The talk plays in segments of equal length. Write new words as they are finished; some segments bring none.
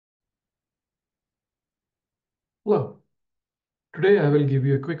Hello. Today I will give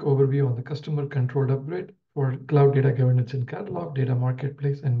you a quick overview on the customer controlled upgrade for Cloud Data Governance in Catalog, Data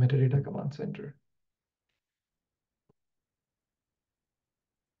Marketplace, and Metadata Command Center.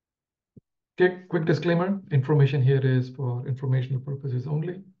 Okay, quick disclaimer, information here is for informational purposes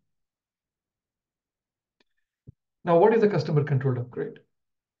only. Now, what is a customer controlled upgrade?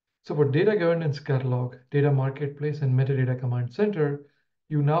 So for Data Governance Catalog, Data Marketplace, and Metadata Command Center,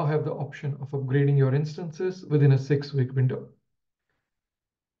 you now have the option of upgrading your instances within a 6-week window.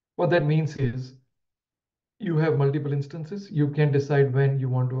 What that means is you have multiple instances. You can decide when you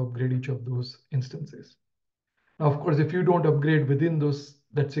want to upgrade each of those instances. Now, of course, if you don't upgrade within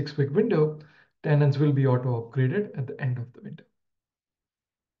that 6-week window, tenants will be auto upgraded at the end of the window.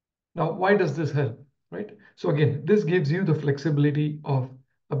 Now, why does this help, right? So again, this gives you the flexibility of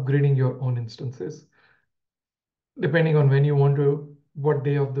upgrading your own instances, depending on when you want to, what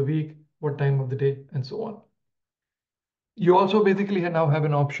day of the week, what time of the day, and so on. You also basically now have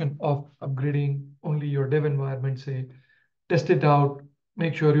an option of upgrading only your dev environment, say, test it out,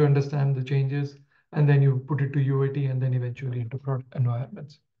 make sure you understand the changes, and then you put it to UAT and then eventually into product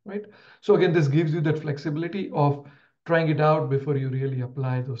environments, right? So again, this gives you that flexibility of trying it out before you really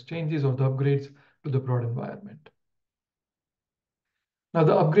apply those changes or the upgrades to the prod environment. Now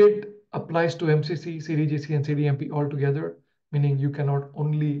the upgrade applies to MCC, CDGC, and CDMP all together, meaning you cannot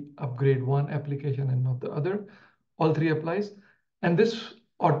only upgrade one application and not the other. All three applies. And this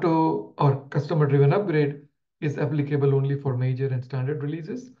auto or customer-driven upgrade is applicable only for major and standard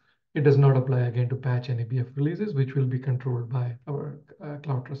releases. It does not apply again to patch and ABF releases, which will be controlled by our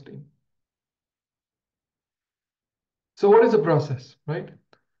Cloud Trust team. So what is the process, right?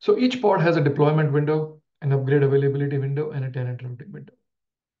 So each pod has a deployment window, an upgrade availability window, and a tenant routing window.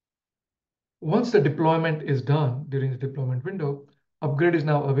 Once the deployment is done during the deployment window, upgrade is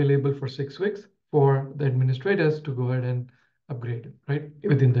now available for 6 weeks for the administrators to go ahead and upgrade, right,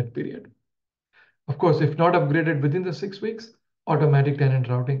 within that period. Of course, if not upgraded within the 6 weeks, automatic tenant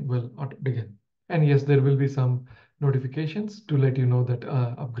routing will begin. And yes, there will be some notifications to let you know that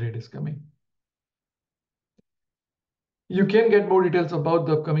upgrade is coming. You can get more details about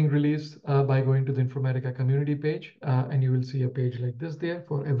the upcoming release by going to the Informatica community page, and you will see a page like this there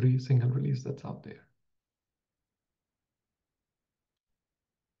for every single release that's out there.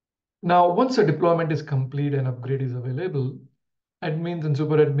 Now, once a deployment is complete and upgrade is available, admins and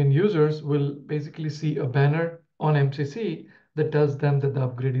super admin users will basically see a banner on MCC that tells them that the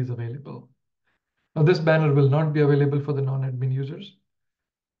upgrade is available. Now, this banner will not be available for the non-admin users.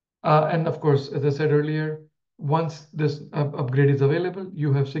 And of course, as I said earlier, once this upgrade is available,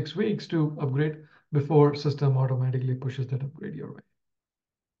 you have 6 weeks to upgrade before system automatically pushes that upgrade your way.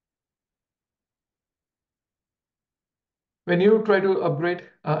 When you try to upgrade,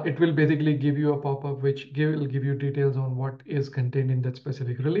 it will basically give you a pop-up which will give you details on what is contained in that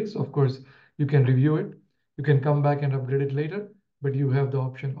specific release. Of course, you can review it. You can come back and upgrade it later, but you have the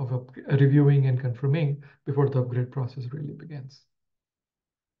option of reviewing and confirming before the upgrade process really begins.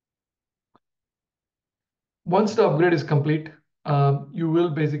 Once the upgrade is complete, you will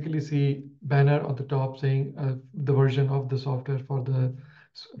basically see banner on the top saying the version of the software for the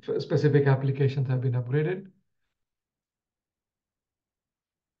specific applications have been upgraded.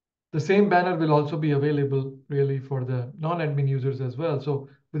 The same banner will also be available really for the non-admin users as well. So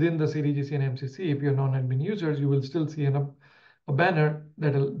within the CDGC and MCC, if you're non-admin users, you will still see a banner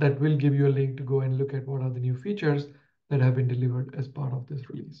that will give you a link to go and look at what are the new features that have been delivered as part of this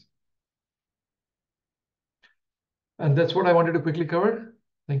release. And that's what I wanted to quickly cover.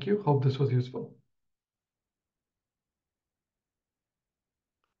 Thank you. Hope this was useful.